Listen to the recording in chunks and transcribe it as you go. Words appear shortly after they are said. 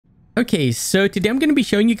Okay, so today I'm going to be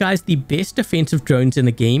showing you guys the best defensive drones in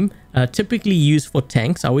the game, typically used for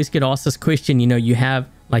tanks. I always get asked this question, you have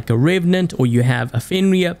like a Revenant or you have a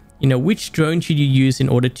Fenrir, which drone should you use in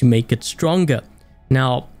order to make it stronger?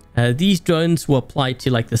 Now, these drones will apply to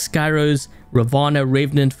like the Skyros, Ravana,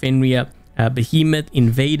 Revenant, Fenrir, Behemoth,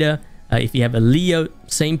 Invader. If you have a Leo,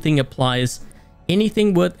 same thing applies.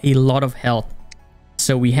 Anything with a lot of health.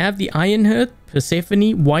 So we have the Ironhearth,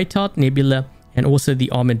 Persephone, Whiteout, Nebula, and also the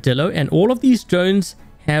Armadillo. And all of these drones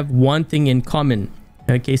have one thing in common.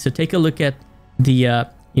 Okay, so take a look at the,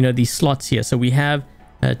 these slots here. So we have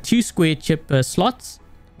 2 square chip slots.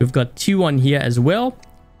 We've got 2 on here as well.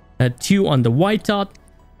 2 on the Whiteout.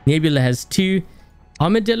 Nebula has 2.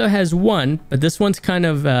 Armadillo has 1, but this one's kind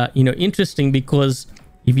of, interesting because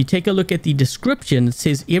if you take a look at the description, it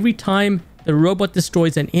says every time the robot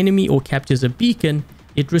destroys an enemy or captures a beacon,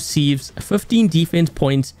 it receives 15 defense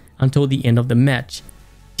points until the end of the match.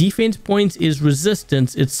 Defense points is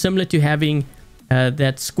resistance. It's similar to having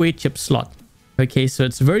that square chip slot. Okay, so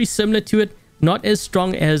it's very similar to it. Not as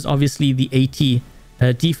strong as obviously the 80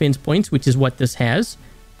 defense points, which is what this has.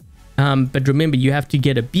 But remember, you have to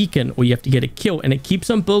get a beacon or you have to get a kill, and it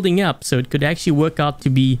keeps on building up. So it could actually work out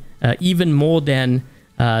to be even more than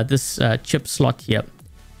this chip slot here.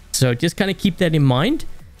 So just kind of keep that in mind.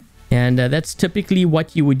 And that's typically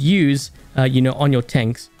what you would use, on your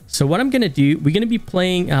tanks. So what I'm going to do, we're going to be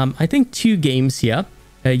playing, I think 2 games here,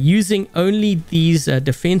 using only these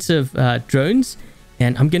defensive drones.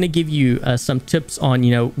 And I'm going to give you some tips on,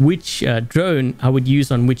 which drone I would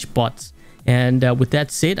use on which bots. And with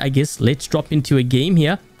that said, I guess let's drop into a game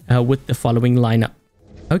here with the following lineup.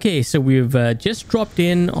 Okay, so we've just dropped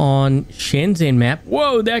in on Shenzhen map.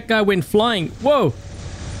 Whoa, that guy went flying. Whoa.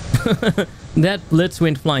 That blitz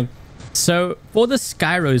went flying. So for the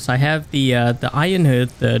Skyros, I have the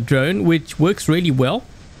Ironhearth drone, which works really well.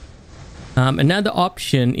 Another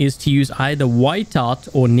option is to use either Whiteout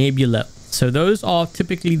or Nebula. So those are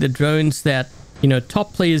typically the drones that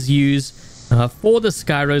top players use for the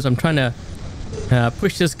Skyros. I'm trying to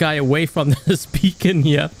push this guy away from this beacon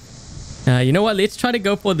here. You know what? Let's try to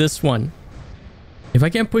go for this one. If I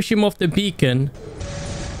can push him off the beacon.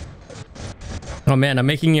 Oh man, I'm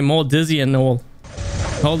making him all dizzy and all.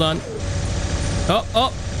 Hold on.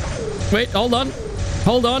 Oh. Wait, hold on.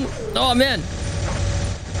 Hold on. Oh man.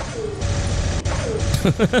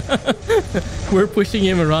 We're pushing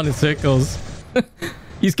him around in circles.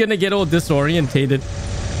 He's gonna get all disorientated.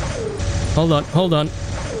 Hold on.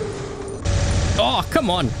 Oh, come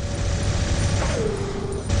on.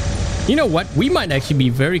 You know what? We might actually be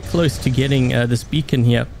very close to getting this beacon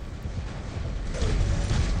here.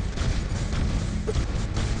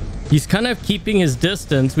 He's kind of keeping his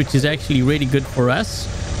distance, which is actually really good for us.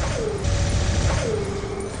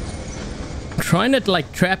 I'm trying to like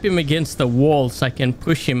trap him against the wall so I can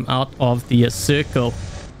push him out of the circle.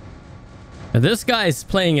 Now, this guy is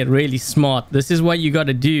playing it really smart. This is what you got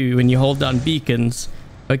to do when you hold down beacons.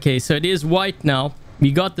 Okay, so it is white now.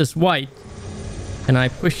 We got this white. And I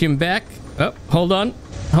push him back. Oh, hold on.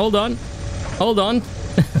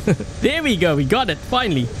 There we go. We got it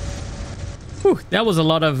finally. Whew, that was a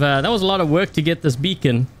lot of work to get this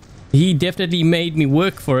beacon. He definitely made me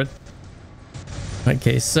work for it.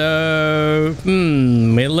 Okay, so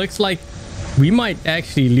it looks like we might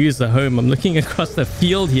actually lose the home. I'm looking across the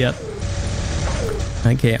field here.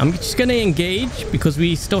 Okay, I'm just gonna engage because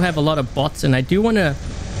we still have a lot of bots, and I do want to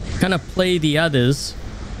kind of play the others.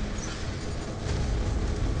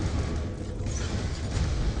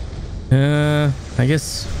 I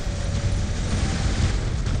guess.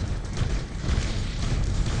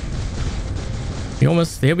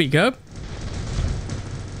 There we go.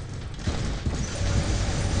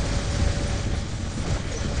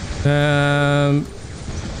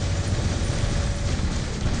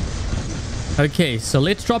 Okay, so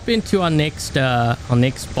let's drop into our next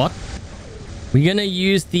spot. We're gonna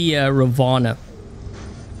use the Ravana.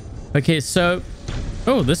 Okay, so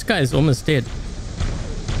this guy is almost dead.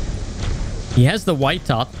 He has the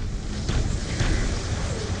Whiteout.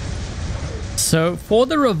 So for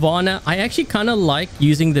the Ravana, I actually kind of like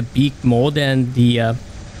using the beak more than the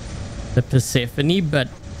Persephone, but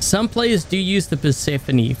some players do use the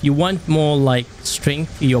Persephone. If you want more like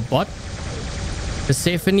strength for your bot,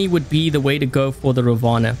 Persephone would be the way to go for the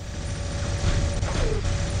Ravana.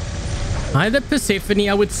 Either Persephone,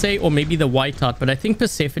 I would say, or maybe the Whiteout, but I think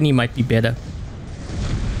Persephone might be better.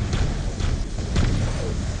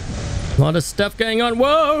 A lot of stuff going on.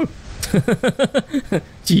 Whoa!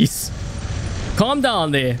 Jeez. Calm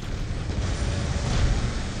down there.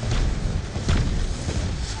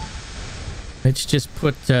 Let's just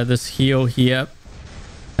put this heal here.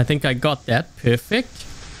 I think I got that. Perfect.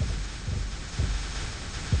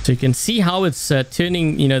 So you can see how it's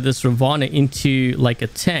turning, you know, this Ravana into like a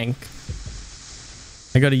tank.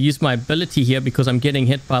 I got to use my ability here because I'm getting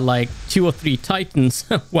hit by like 2 or 3 titans.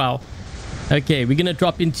 Wow. Okay, we're gonna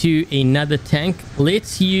drop into another tank.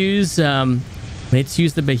 Let's use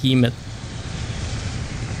the Behemoth.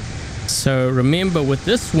 So remember, with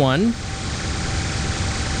this one,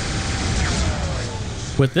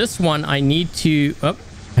 I need to... Oh,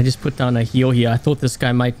 I just put down a heal here. I thought this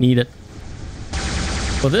guy might need it.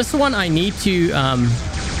 For this one, I need to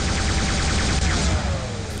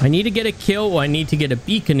get a kill, or I need to get a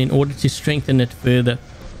beacon in order to strengthen it further.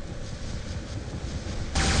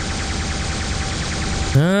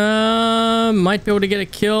 Might be able to get a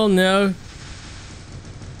kill. No.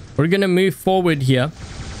 We're gonna move forward here.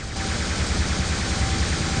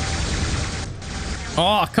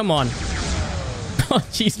 Oh, come on. Oh,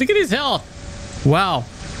 jeez, look at his health. Wow.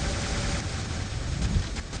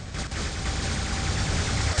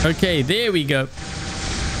 Okay, there we go.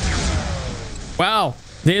 Wow,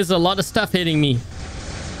 there's a lot of stuff hitting me.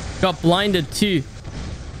 Got blinded too.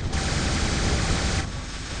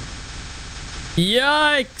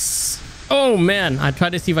 Yikes. Oh man, I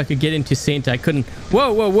tried to see if I could get into center. I couldn't.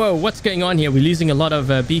 Whoa, whoa, whoa. What's going on here? We're losing a lot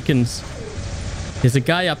of beacons. There's a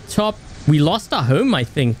guy up top. We lost our home, I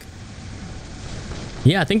think.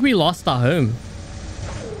 Yeah, I think we lost our home.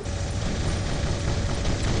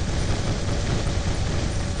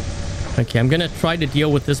 Okay, I'm gonna try to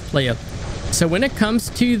deal with this player. So when it comes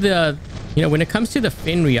to the,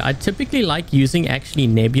 Fenrir, I typically like using actually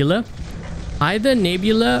Nebula. Either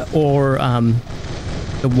Nebula or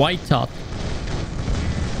the Whiteout.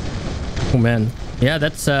 Oh man. Yeah,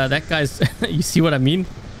 that's that guy's you see what I mean?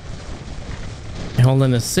 Hold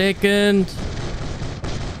on a second.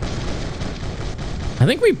 I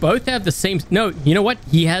think we both have the same... No, you know what?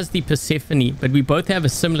 He has the Persephone, but we both have a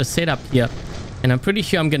similar setup here. And I'm pretty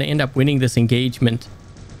sure I'm going to end up winning this engagement.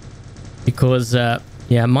 Because,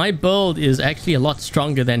 yeah, my build is actually a lot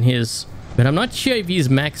stronger than his. But I'm not sure if he's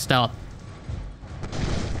maxed out.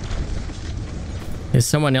 There's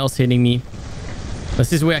someone else hitting me.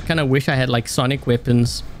 This is where I kind of wish I had, like, sonic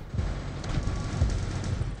weapons.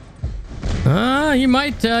 You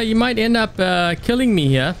might end up killing me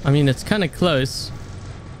here. I mean, it's kind of close.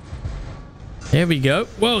 There we go.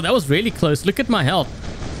 Whoa, that was really close. Look at my health.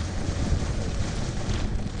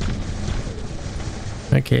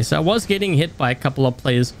 Okay, so I was getting hit by a couple of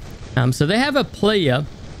players. So they have a player.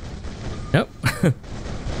 Nope.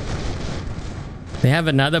 They have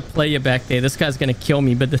another player back there. This guy's going to kill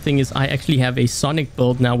me. But the thing is, I actually have a Sonic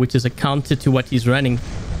build now, which is a counter to what he's running.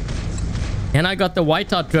 And I got the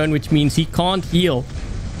Whiteout drone, which means he can't heal.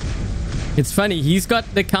 It's funny. He's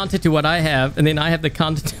got the counter to what I have, and then I have the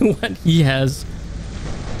counter to what he has.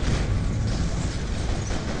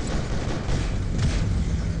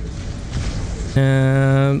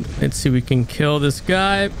 Let's see if we can kill this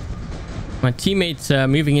guy. My teammates are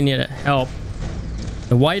moving in here to help.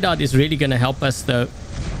 The Whiteout is really going to help us, though.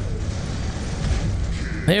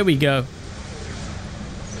 There we go.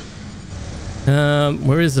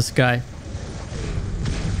 Where is this guy?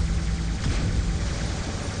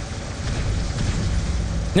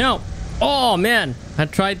 No. Oh, man. I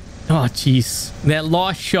tried. Oh, jeez. That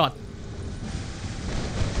last shot.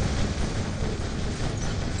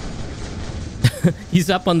 He's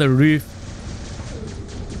up on the roof.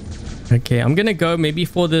 Okay, I'm going to go maybe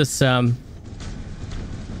for this.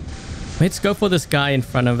 Let's go for this guy in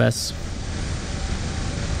front of us.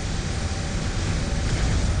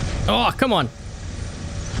 Oh, come on.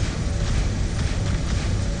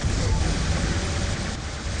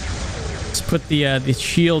 Let's put the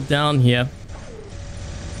shield down here.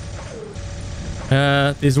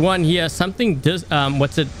 There's one here. Something does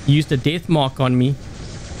used a death mark on me.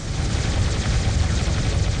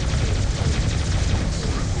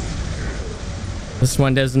 This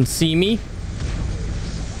one doesn't see me.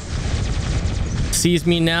 Sees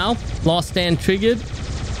me now. Last stand triggered.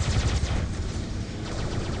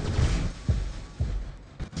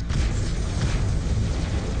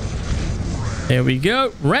 There we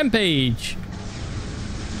go. Rampage.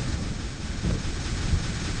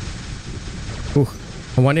 Ooh,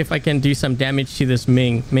 I wonder if I can do some damage to this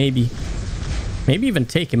Ming. Maybe. Maybe even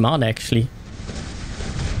take him out, actually.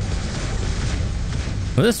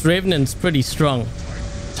 Well, this Revenant's pretty strong.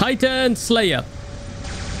 Titan Slayer.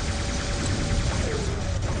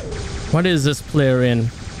 What is this player in?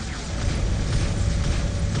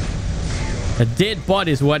 A dead bot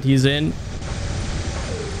is what he's in.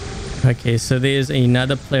 Okay, so there's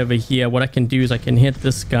another player over here. What I can do is I can hit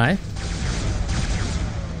this guy.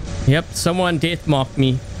 Yep, someone death marked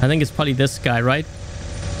me. I think it's probably this guy, right?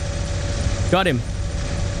 Got him.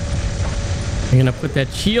 I'm gonna put that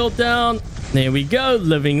shield down. There we go.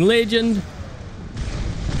 Living legend.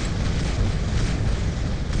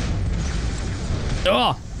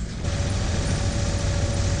 Oh!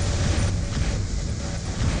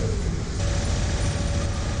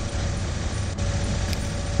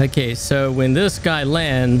 Okay, so when this guy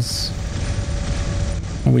lands,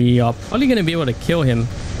 we are probably going to be able to kill him.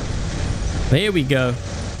 There we go.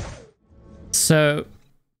 So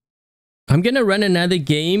I'm going to run another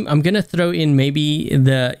game. I'm going to throw in maybe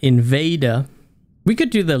the Invader. We could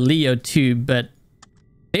do the Leo too, but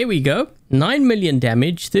there we go. 9 million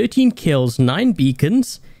damage, 13 kills, 9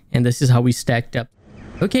 beacons, and this is how we stacked up.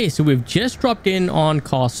 Okay, so we've just dropped in on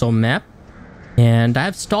Castle Map. And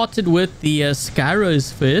I've started with the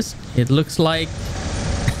Skyros first. It looks like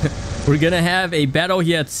we're going to have a battle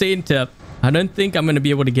here at center. I don't think I'm going to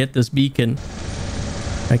be able to get this beacon.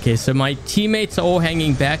 Okay, so my teammates are all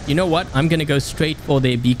hanging back. You know what? I'm going to go straight for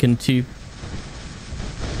their beacon too.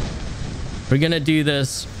 We're going to do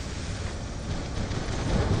this.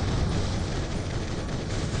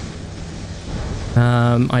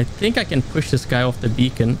 I think I can push this guy off the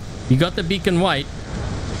beacon. You got the beacon white.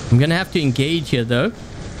 I'm gonna have to engage here though.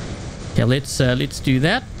 Okay, let's do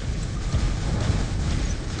that.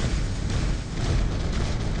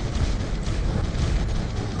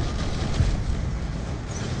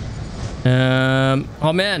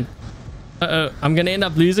 Oh man. I'm gonna end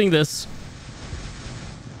up losing this.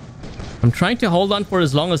 I'm trying to hold on for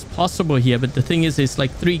as long as possible here, but the thing is, it's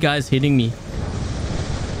like 3 guys hitting me.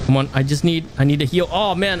 Come on, I need a heal.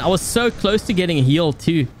 Oh man, I was so close to getting a heal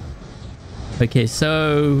too. Okay,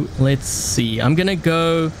 so let's see. I'm gonna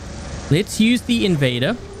go. Let's use the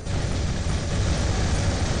Invader.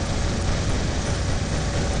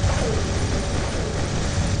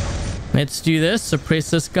 Let's do this.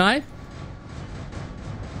 Suppress this guy.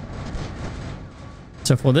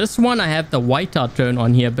 So for this one, I have the Whiteout drone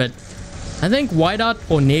on here, but I think Whiteout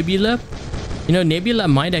or Nebula. You know, Nebula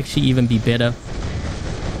might actually even be better.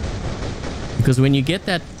 Because when you get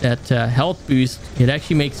that health boost, it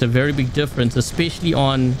actually makes a very big difference, especially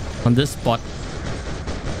on this spot.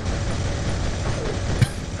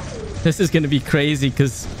 This is going to be crazy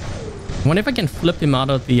because I wonder if I can flip him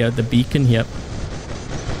out of the beacon here.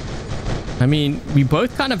 I mean, we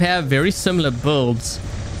both kind of have very similar builds,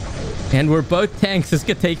 and we're both tanks. This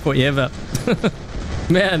could take forever.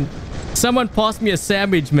 Man, someone passed me a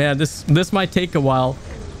sandwich, man. This might take a while.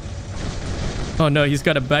 Oh no, he's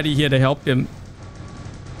got a buddy here to help him.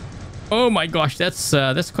 Oh my gosh, that's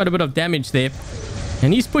quite a bit of damage there.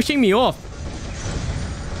 And he's pushing me off.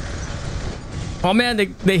 Oh man,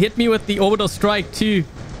 they hit me with the orbital strike too.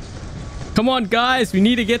 Come on guys, we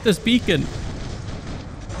need to get this beacon.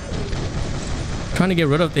 Trying to get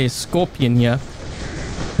rid of their scorpion here.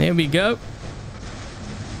 There we go.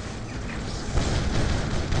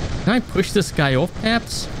 Can I push this guy off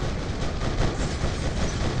perhaps?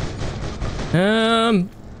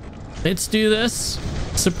 Let's do this.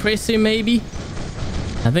 Suppress him maybe.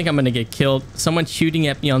 I think I'm gonna get killed. Someone's shooting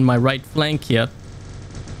at me on my right flank here.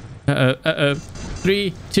 Uh-oh.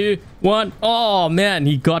 3, 2, 1. Oh man,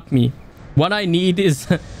 he got me. What I need is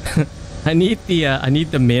I need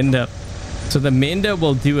the Mender. So the Mender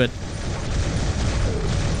will do it.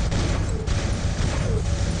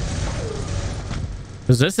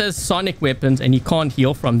 Because this has sonic weapons and he can't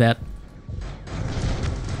heal from that.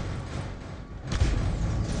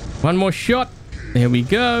 One more shot. There we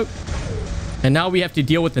go. And now we have to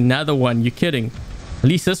deal with another one. You're kidding. At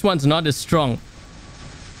least this one's not as strong.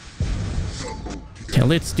 Okay,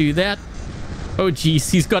 let's do that. Oh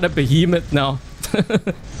geez, he's got a behemoth now.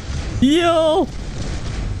 Yo!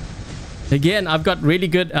 Again, I've got a really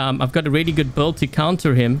good build to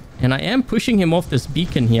counter him. And I am pushing him off this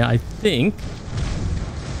beacon here, I think.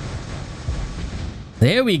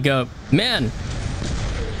 There we go. Man.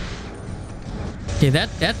 Okay,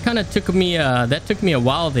 that kind of took me a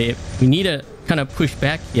while there. We need to kind of push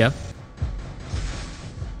back here.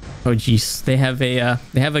 Oh jeez, they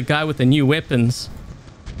have a guy with the new weapons.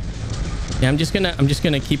 Yeah, I'm just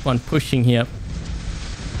gonna keep on pushing here.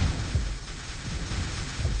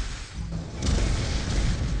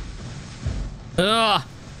 Ugh.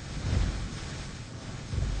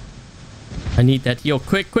 I need that heal.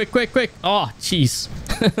 Quick. Oh, jeez.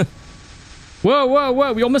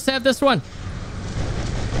 Whoa. We almost have this one.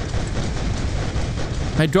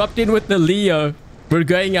 I dropped in with the Leo. We're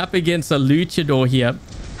going up against a luchador here.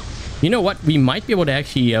 You know what? We might be able to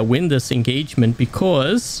actually win this engagement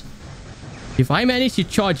because if I manage to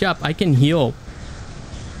charge up, I can heal.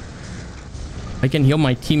 I can heal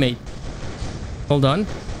my teammate. Hold on.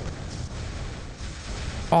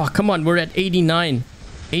 Oh, come on. We're at 89.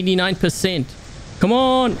 89%. Come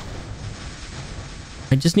on.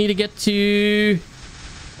 I just need to get to...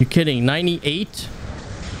 You're kidding. 98.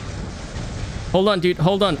 Hold on, dude.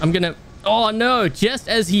 Hold on. I'm gonna... Oh, no. Just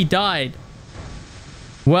as he died.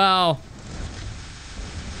 Wow.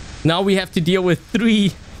 Now we have to deal with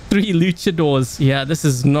three luchadors. Yeah, this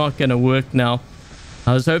is not gonna work now.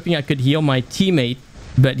 I was hoping I could heal my teammate,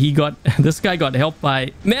 but he got... This guy got helped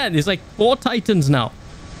by... Man, there's like 4 titans now.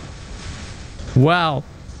 Wow.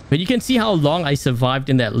 But you can see how long I survived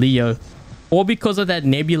in that Leo. All because of that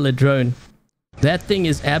Nebula drone. That thing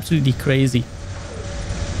is absolutely crazy.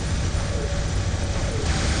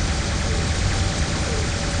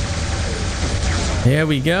 There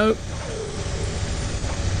we go.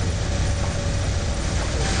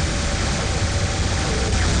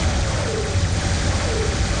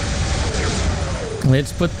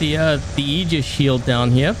 Let's put the Aegis shield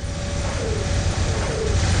down here.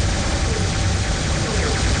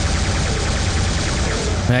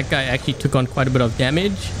 That guy actually took on quite a bit of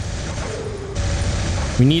damage.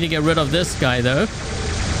 We need to get rid of this guy though.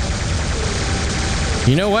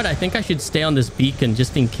 You know what? I think I should stay on this beacon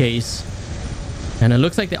just in case. And it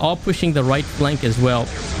looks like they're all pushing the right flank as well.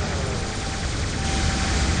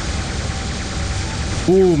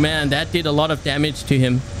 Ooh, man, that did a lot of damage to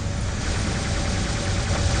him.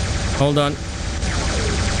 Hold on.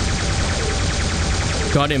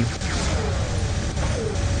 Got him.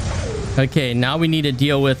 Okay, now we need to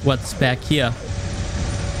deal with what's back here.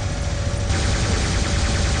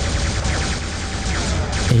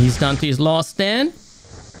 He's down to his last stand.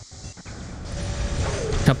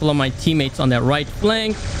 Couple of my teammates on that right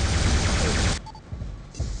flank.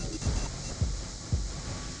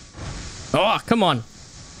 Oh, come on.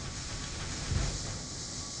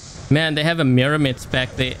 Man, they have a Miramids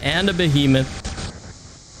back there and a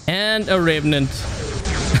Behemoth and a Revenant.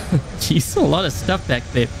 Jeez, a lot of stuff back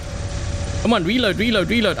there. Come on, reload, reload,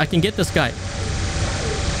 reload. I can get this guy.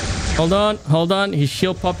 Hold on, hold on. His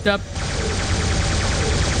shield popped up.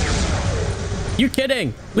 You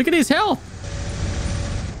kidding? Look at his health.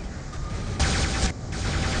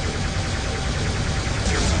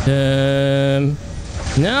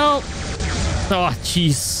 No. Oh,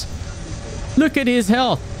 jeez. Look at his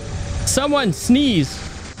health. Someone sneeze.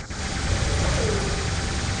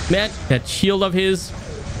 Man, that shield of his.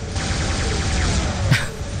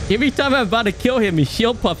 Every time I'm about to kill him, his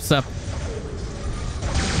shield pops up.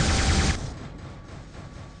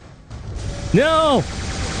 No!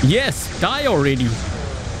 Yes, die already.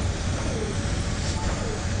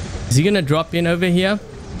 Is he gonna drop in over here?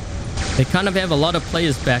 They kind of have a lot of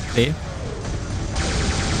players back there.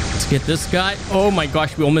 Let's get this guy. Oh my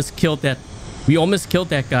gosh, we almost killed that. We almost killed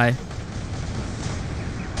that guy.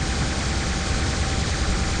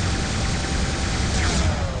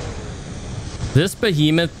 This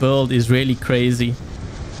Behemoth build is really crazy.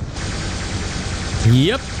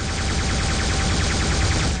 Yep.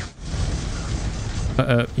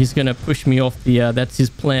 Uh-oh, he's gonna push me off the... that's his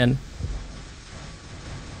plan.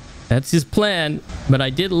 That's his plan, but I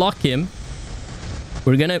did lock him.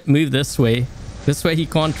 We're gonna move this way. This way he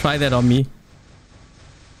can't try that on me.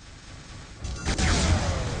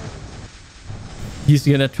 He's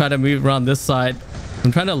gonna try to move around this side.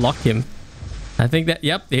 I'm trying to lock him. I think that...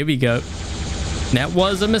 Yep, there we go. That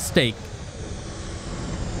was a mistake.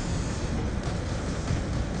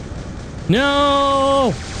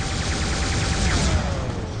 No!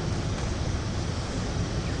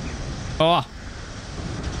 Oh.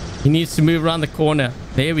 He needs to move around the corner.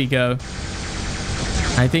 There we go.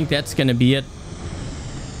 I think that's going to be it.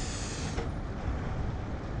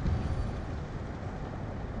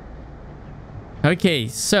 Okay,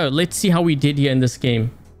 so let's see how we did here in this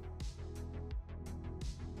game.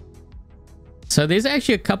 So there's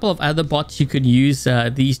actually a couple of other bots you could use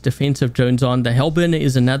these defensive drones on. The Hellburner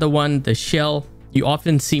is another one. The Shell, you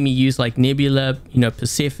often see me use like Nebula, you know,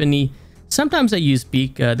 Persephone. Sometimes I use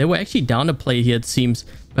Beak. They were actually down to play here, it seems.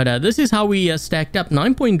 But this is how we stacked up.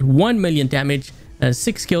 9.1 million damage,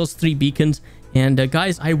 6 kills, 3 beacons. And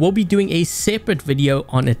guys, I will be doing a separate video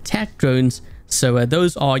on attack drones. So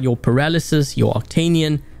those are your Paralysis, your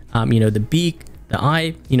Octanian, you know, the Beak, the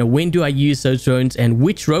Eye. You know, when do I use those drones and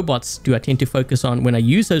which robots do I tend to focus on when I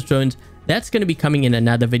use those drones? That's going to be coming in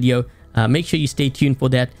another video. Make sure you stay tuned for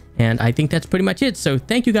that. And I think that's pretty much it. So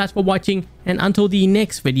thank you guys for watching. And until the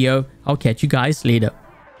next video, I'll catch you guys later.